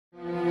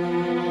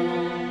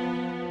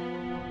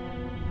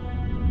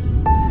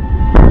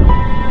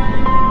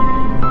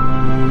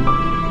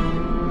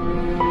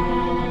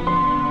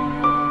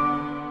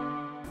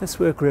This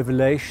work,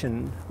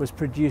 Revelation, was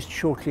produced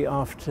shortly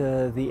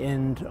after the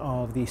end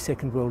of the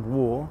Second World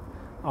War,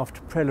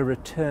 after Preller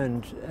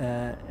returned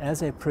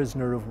as a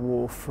prisoner of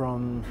war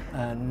from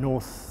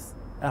North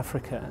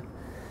Africa.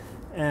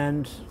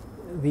 And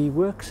the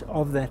works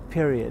of that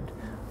period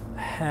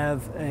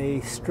have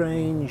a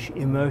strange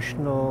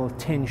emotional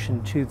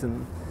tension to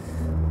them.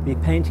 The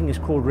painting is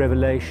called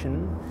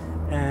Revelation,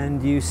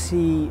 and you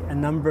see a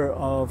number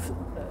of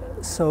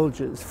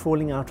soldiers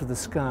falling out of the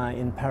sky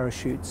in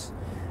parachutes,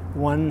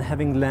 one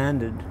having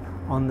landed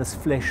on this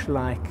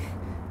flesh-like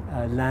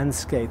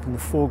landscape in the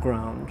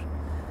foreground,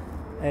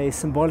 a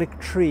symbolic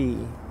tree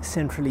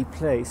centrally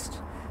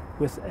placed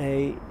with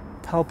a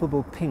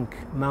palpable pink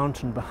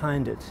mountain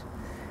behind it.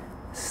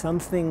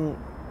 Something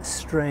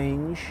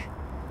strange,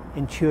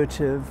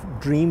 intuitive,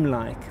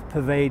 dreamlike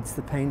pervades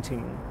the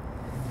painting.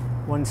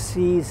 One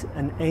sees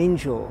an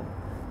angel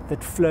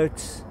that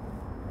floats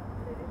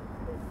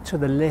to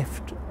the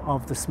left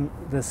of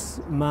this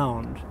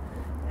mound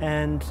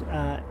and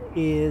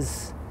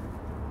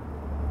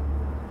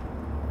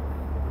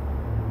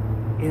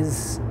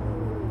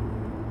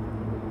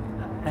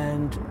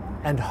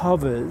and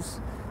hovers,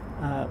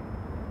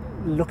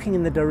 looking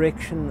in the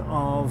direction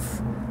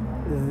of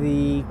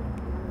the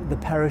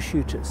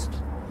parachutist.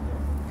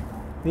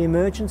 The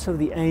emergence of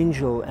the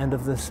angel and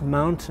of this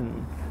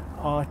mountain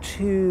are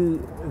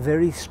two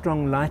very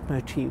strong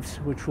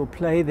leitmotifs which will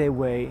play their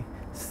way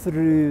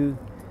through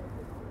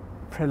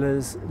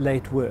Preller's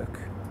late work.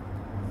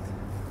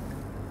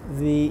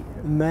 The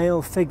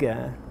male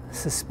figure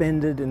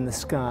suspended in the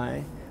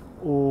sky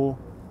or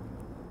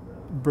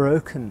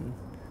broken,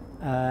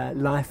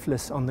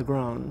 lifeless on the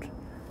ground,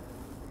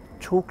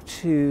 talk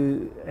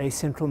to a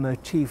central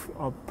motif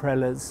of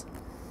Preller's,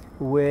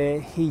 where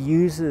he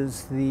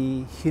uses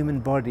the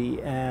human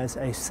body as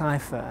a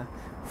cipher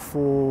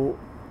for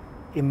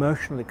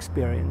emotional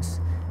experience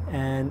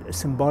and a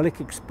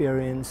symbolic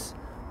experience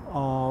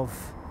of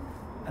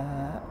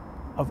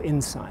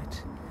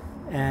insight.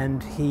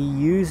 And he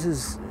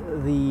uses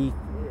the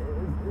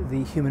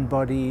human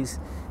bodies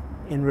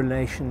in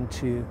relation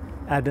to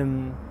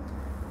Adam,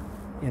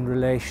 in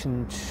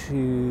relation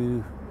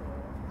to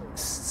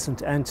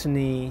St.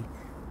 Anthony,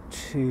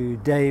 to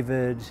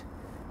David,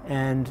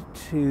 and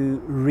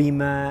to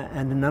Rima,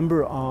 and a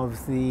number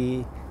of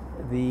the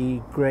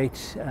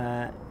great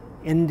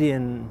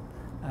Indian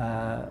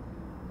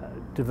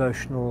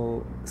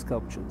devotional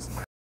sculptures.